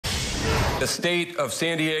The state of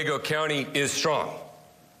San Diego County is strong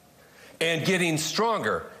and getting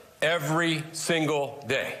stronger every single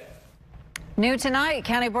day. New tonight,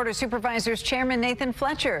 County Board of Supervisors Chairman Nathan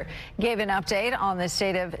Fletcher gave an update on the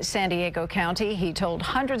state of San Diego County. He told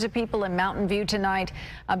hundreds of people in Mountain View tonight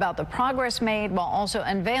about the progress made while also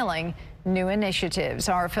unveiling new initiatives.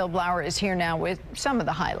 Our Phil Blauer is here now with some of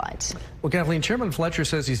the highlights. Well, Kathleen, Chairman Fletcher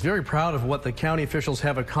says he's very proud of what the county officials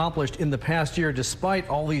have accomplished in the past year, despite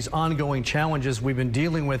all these ongoing challenges we've been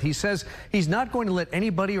dealing with. He says he's not going to let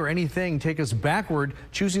anybody or anything take us backward,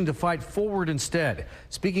 choosing to fight forward instead.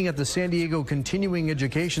 Speaking at the San Diego Continuing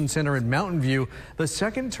Education Center in Mountain View, the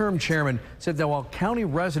second-term chairman said that while county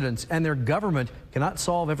residents and their government cannot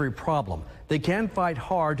solve every problem, they can fight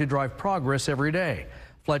hard to drive progress every day.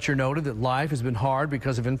 Fletcher noted that life has been hard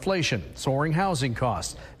because of inflation, soaring housing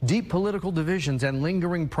costs, deep political divisions, and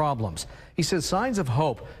lingering problems. He says signs of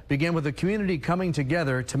hope began with the community coming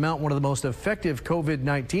together to mount one of the most effective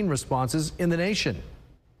COVID-19 responses in the nation.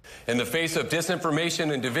 In the face of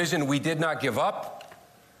disinformation and division, we did not give up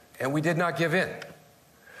and we did not give in.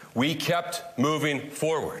 We kept moving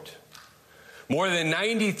forward. More than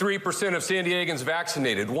 93% of San Diegans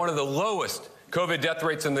vaccinated, one of the lowest COVID death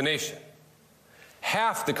rates in the nation.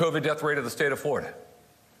 Half the COVID death rate of the state of Florida.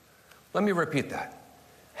 Let me repeat that.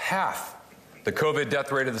 Half the COVID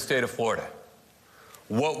death rate of the state of Florida.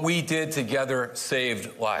 What we did together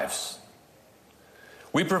saved lives.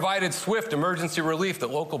 We provided swift emergency relief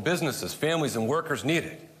that local businesses, families, and workers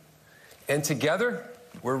needed. And together,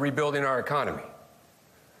 we're rebuilding our economy.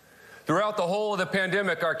 Throughout the whole of the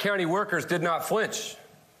pandemic, our county workers did not flinch.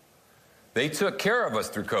 They took care of us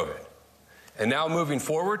through COVID. And now moving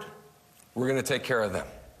forward, we're going to take care of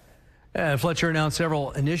them. Fletcher announced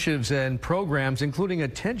several initiatives and programs, including a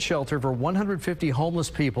tent shelter for 150 homeless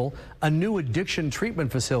people, a new addiction treatment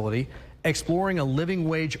facility, exploring a living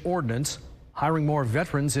wage ordinance, hiring more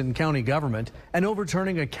veterans in county government, and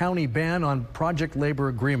overturning a county ban on project labor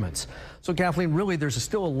agreements. So, Kathleen, really, there's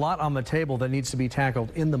still a lot on the table that needs to be tackled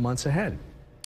in the months ahead.